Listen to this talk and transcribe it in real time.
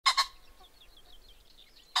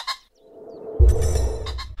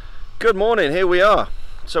Good morning, here we are.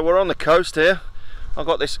 So we're on the coast here. I've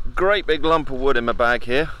got this great big lump of wood in my bag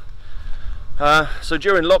here. So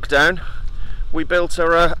during lockdown we built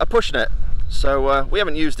a pushnet. So we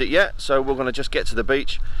haven't used it yet, so we're going to just get to the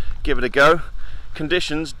beach, give it a go.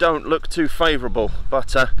 Conditions don't look too favourable,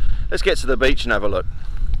 but let's get to the beach and have a look.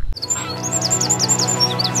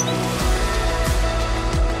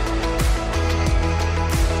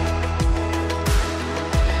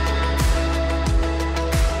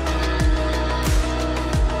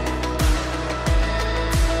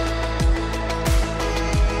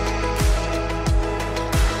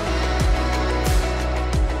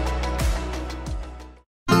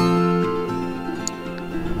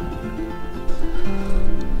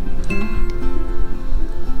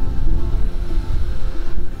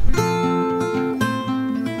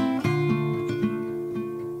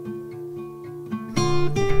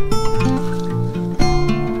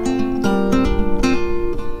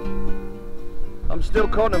 Still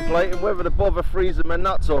contemplating whether to bother freezing my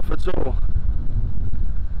nuts off at all.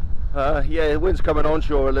 Yeah, the wind's coming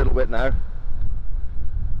onshore a little bit now.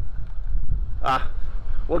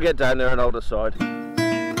 We'll get down there and I'll decide.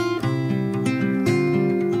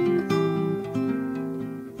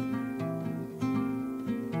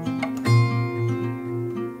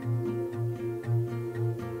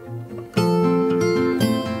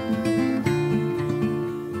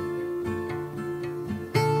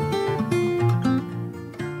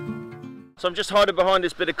 So I'm just hiding behind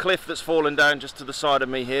this bit of cliff that's fallen down just to the side of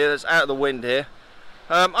me here. That's out of the wind here.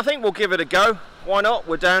 I think we'll give it a go. Why not?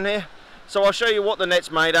 We're down here. So I'll show you what the net's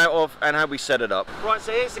made out of and how we set it up. Right,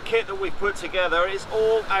 so here's the kit that we've put together. It's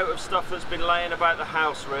all out of stuff that's been laying about the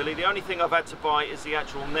house really. The only thing I've had to buy is the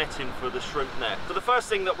actual netting for the shrimp net. So the first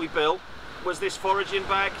thing that we built was this foraging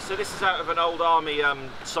bag. So this is out of an old army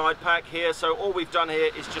side pack here. So all we've done here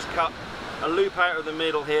is just cut a loop out of the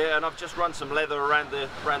middle here, and I've just run some leather around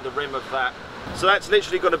the rim of that. So that's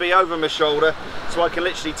literally going to be over my shoulder, so I can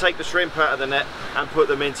literally take the shrimp out of the net and put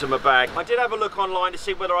them into my bag. I did have a look online to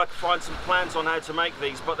see whether I could find some plans on how to make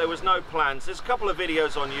these, but there was no plans. There's a couple of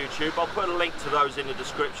videos on YouTube. I'll put a link to those in the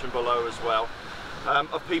description below as well,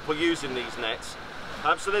 of people using these nets.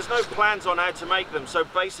 So there's no plans on how to make them, so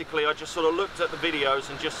basically I just sort of looked at the videos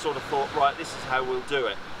and just sort of thought, right, this is how we'll do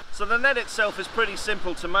it. So the net itself is pretty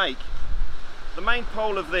simple to make. The main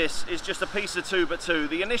pole of this is just a piece of 2x2.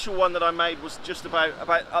 The initial one that I made was just about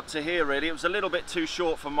up to here really. It was a little bit too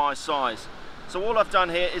short for my size. So all I've done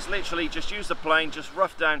here is literally just use the plane, just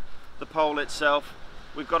rough down the pole itself.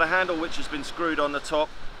 We've got a handle which has been screwed on the top.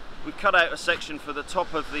 We've cut out a section for the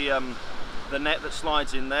top of the net that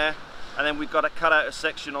slides in there. And then we've got to cut out a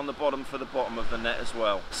section on the bottom for the bottom of the net as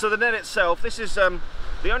well. So the net itself, this is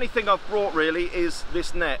the only thing I've brought really is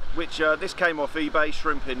this net, which this came off eBay,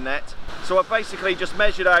 shrimping net. So I've basically just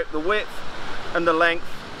measured out the width and the length.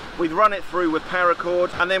 We've run it through with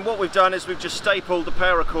paracord, and then what we've done is we've just stapled the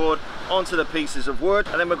paracord onto the pieces of wood,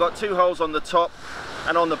 and then we've got 2 holes on the top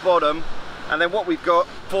and on the bottom, and then what we've got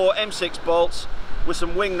 4 M6 bolts with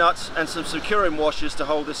some wing nuts and some securing washers to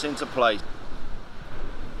hold this into place.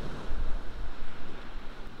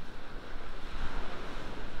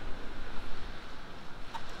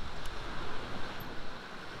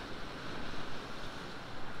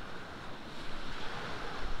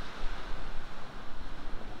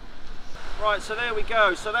 Right, so there we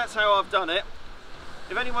go. So that's how I've done it.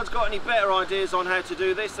 If anyone's got any better ideas on how to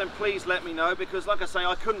do this, then please let me know, because like I say,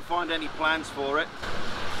 I couldn't find any plans for it.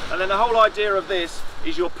 And then the whole idea of this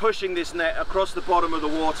is you're pushing this net across the bottom of the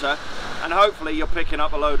water, and hopefully you're picking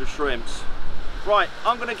up a load of shrimps. Right,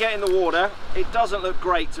 I'm going to get in the water. It doesn't look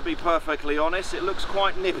great, to be perfectly honest. It looks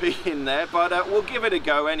quite nippy in there, but we'll give it a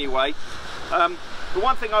go anyway. The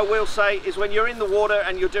one thing I will say is when you're in the water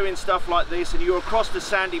and you're doing stuff like this and you're across the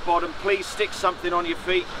sandy bottom, please stick something on your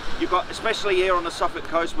feet. You've got, especially here on the Suffolk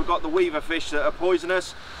coast, we've got the weaver fish that are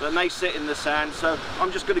poisonous, and they sit in the sand. So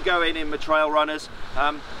I'm just going to go in my trail runners.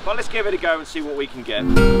 But let's give it a go and see what we can get.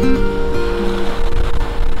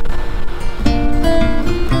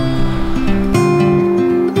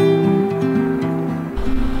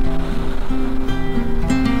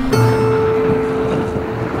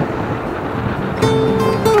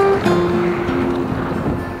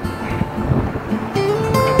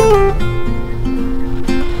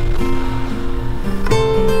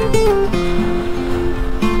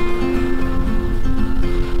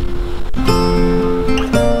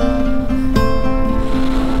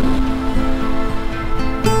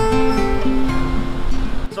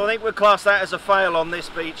 Class that as a fail on this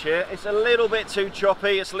beach here. It's a little bit too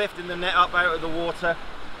choppy. It's lifting the net up out of the water,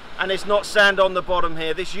 and it's not sand on the bottom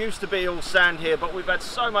here. This used to be all sand here, but we've had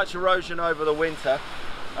so much erosion over the winter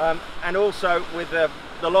and also with the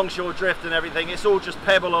longshore drift and everything, it's all just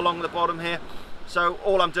pebble along the bottom here. So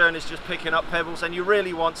all I'm doing is just picking up pebbles, and you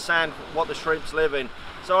really want sand, what the shrimps live in.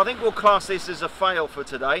 So I think we'll class this as a fail for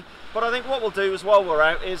today. But I think what we'll do is, while we're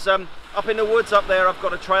out, is up in the woods up there, I've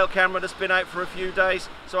got a trail camera that's been out for a few days.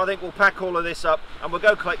 So I think we'll pack all of this up and we'll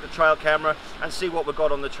go collect the trail camera and see what we've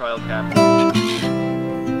got on the trail cam.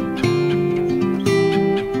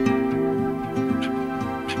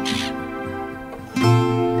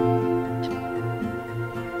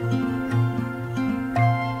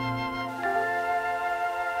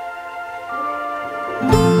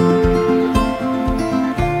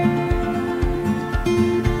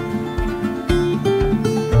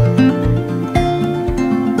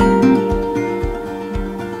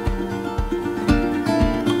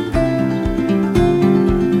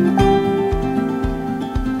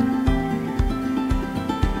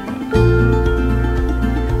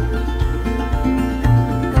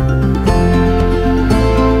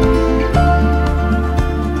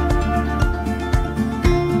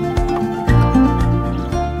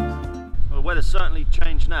 Certainly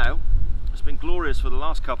changed now. It's been glorious for the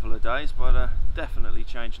last couple of days, but definitely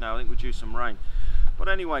changed now. I think we're due some rain. But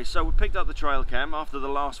anyway, so we picked up the trail cam after the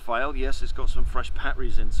last fail. Yes, it's got some fresh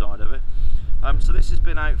batteries inside of it. So this has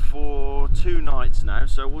been out for 2 nights now,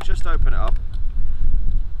 so we'll just open it up,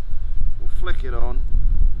 we'll flick it on,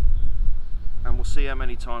 and we'll see how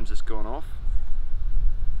many times it's gone off.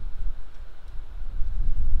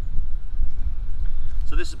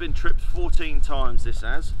 So this has been tripped 14 times, this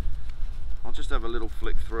has. I'll just have a little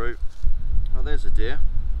flick through. Oh, there's a deer.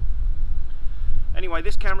 Anyway,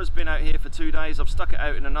 this camera's been out here for 2 days. I've stuck it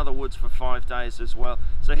out in another woods for 5 days as well.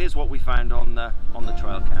 So here's what we found on the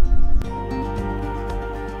trail cam.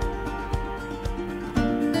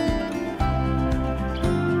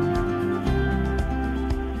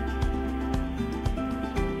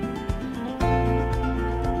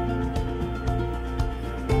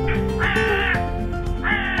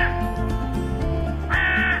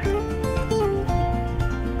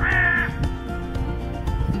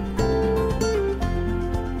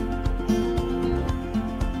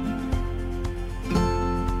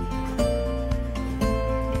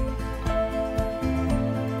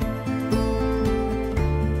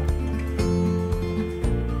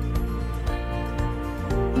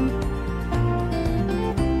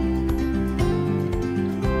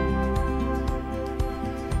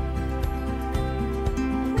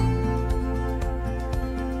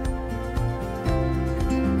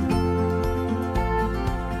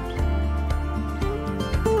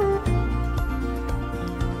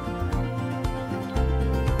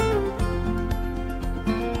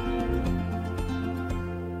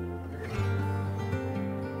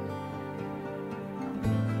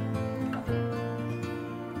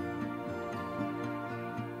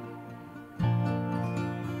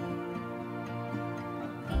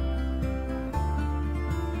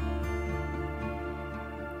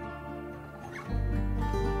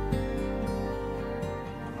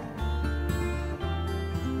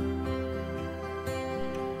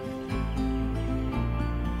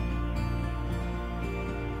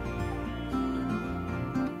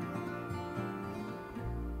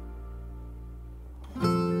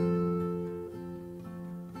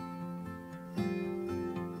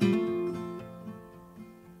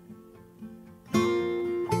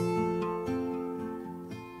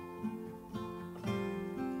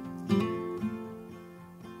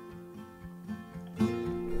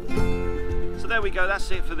 There we go, that's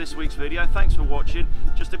it for this week's video. Thanks for watching.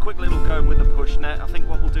 Just a quick little go with the Pushnet. I think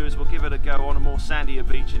what we'll do is we'll give it a go on a more sandier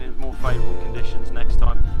beach and in more favourable conditions next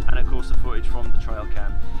time, and of course the footage from the trail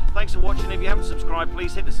cam. Thanks for watching. If you haven't subscribed,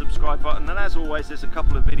 please hit the subscribe button, and as always there's a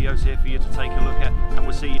couple of videos here for you to take a look at, and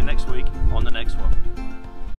we'll see you next week on the next one.